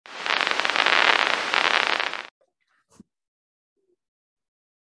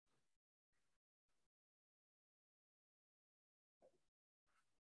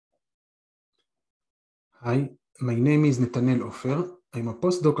Hi, my name is Netanel Ofer. I'm a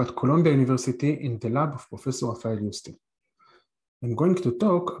postdoc at Columbia University in the lab of Professor Rafael Yuste. I'm going to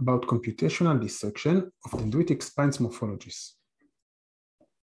talk about computational dissection of dendritic spines morphologies.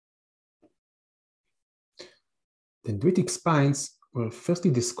 Dendritic spines were firstly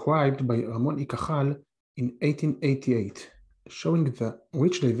described by Ramon Ikachal in 1888, showing the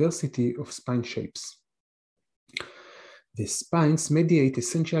rich diversity of spine shapes. These spines mediate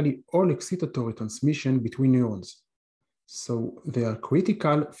essentially all excitatory transmission between neurons, so they are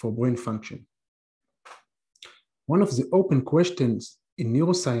critical for brain function. One of the open questions in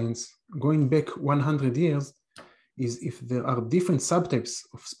neuroscience going back 100 years is if there are different subtypes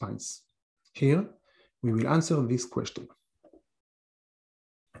of spines. Here, we will answer this question.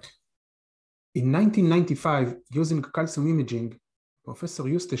 In 1995, using calcium imaging, Professor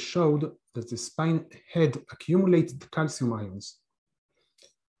Yuste showed that the spine had accumulated calcium ions.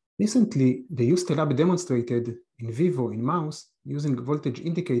 Recently, the Yuste lab demonstrated in vivo in mouse using voltage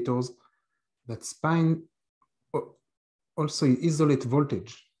indicators that spine also isolate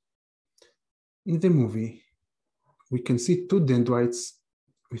voltage. In the movie, we can see two dendrites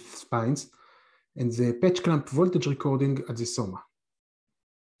with spines and the patch clamp voltage recording at the soma.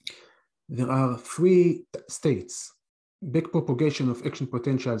 There are three states: backpropagation of action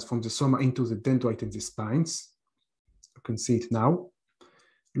potentials from the soma into the dendrite and the spines. You can see it now.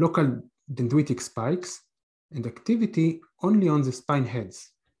 Local dendritic spikes and activity only on the spine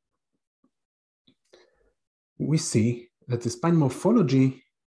heads. We see that the spine morphology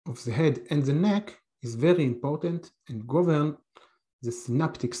of the head and the neck is very important and govern the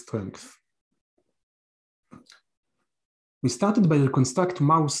synaptic strength. We started by reconstruct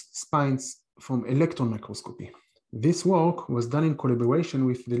mouse spines from electron microscopy. This work was done in collaboration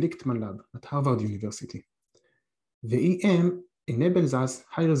with the Lichtman lab at Harvard University. The EM enables us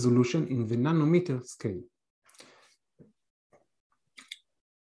high resolution in the nanometer scale.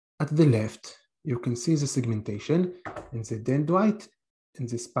 At the left, you can see the segmentation in the dendrite and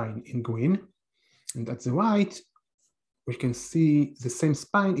the spine in green. And at the right, we can see the same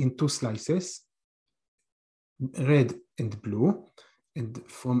spine in two slices, red and blue, and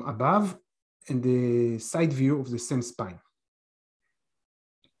from above, and the side view of the same spine.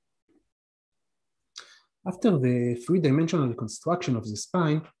 After the three-dimensional reconstruction of the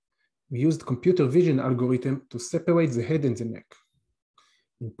spine, we used computer vision algorithm to separate the head and the neck.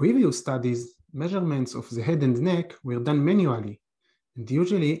 In previous studies, measurements of the head and neck were done manually and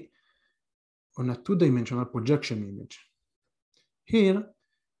usually on a two-dimensional projection image. Here,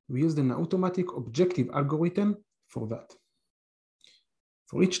 we used an automatic objective algorithm for that.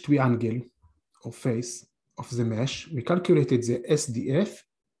 For each triangle or face of the mesh, we calculated the SDF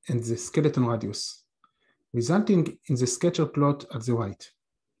and the skeleton radius, resulting in the scatter plot at the right.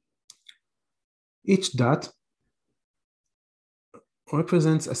 Each dot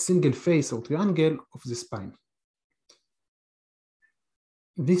represents a single face or triangle of the spine.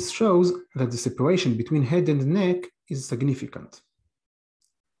 This shows that the separation between head and neck is significant.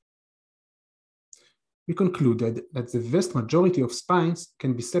 We concluded that the vast majority of spines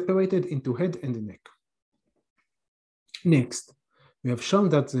can be separated into head and neck. Next, we have shown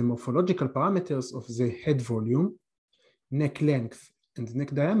that the morphological parameters of the head volume, neck length, and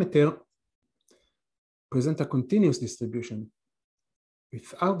neck diameter present a continuous distribution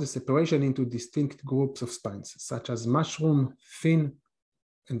without the separation into distinct groups of spines, such as mushroom, thin,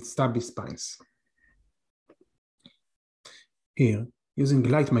 and stubby spines. Here, using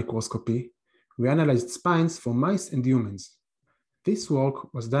light microscopy, we analyzed spines for mice and humans. This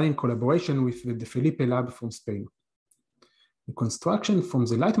work was done in collaboration with the De Felipe lab from Spain. The construction from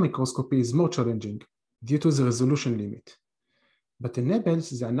the light microscopy is more challenging due to the resolution limit, but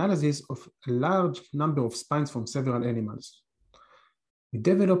enables the analysis of a large number of spines from several animals. We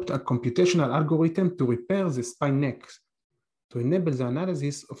developed a computational algorithm to repair the spine neck to enable the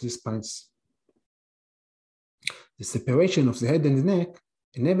analysis of the spines. The separation of the head and the neck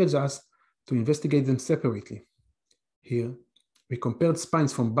enables us to investigate them separately. Here, we compared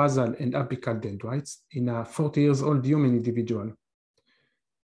spines from basal and apical dendrites in a 40-year-old human individual.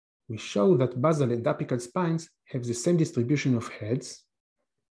 We show that basal and apical spines have the same distribution of heads,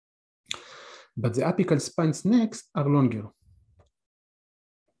 but the apical spines' necks are longer.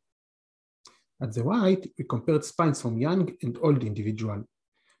 At the right, we compared spines from young and old individual.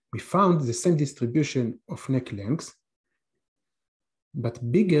 We found the same distribution of neck lengths,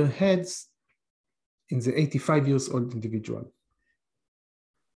 but bigger heads in the 85-year-old individual.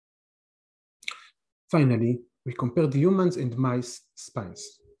 Finally, we compared humans and mice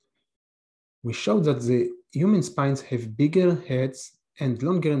spines. We showed that the human spines have bigger heads and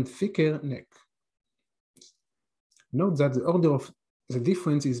longer and thicker neck. Note that the order of the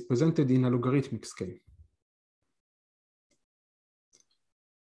difference is presented in a logarithmic scale.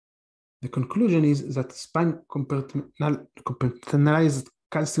 The conclusion is that spine compartmentalized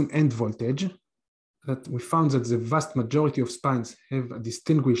calcium end voltage, that we found that the vast majority of spines have a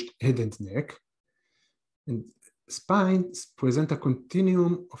distinguished head and neck, and spines present a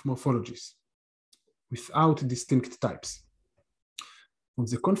continuum of morphologies without distinct types. From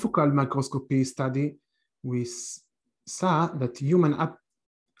the confocal microscopy study, we saw that human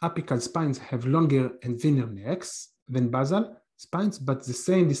apical spines have longer and thinner necks than basal spines, but the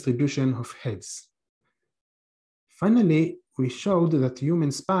same distribution of heads. Finally, we showed that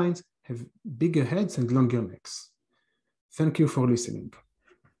human spines have bigger heads and longer necks. Thank you for listening.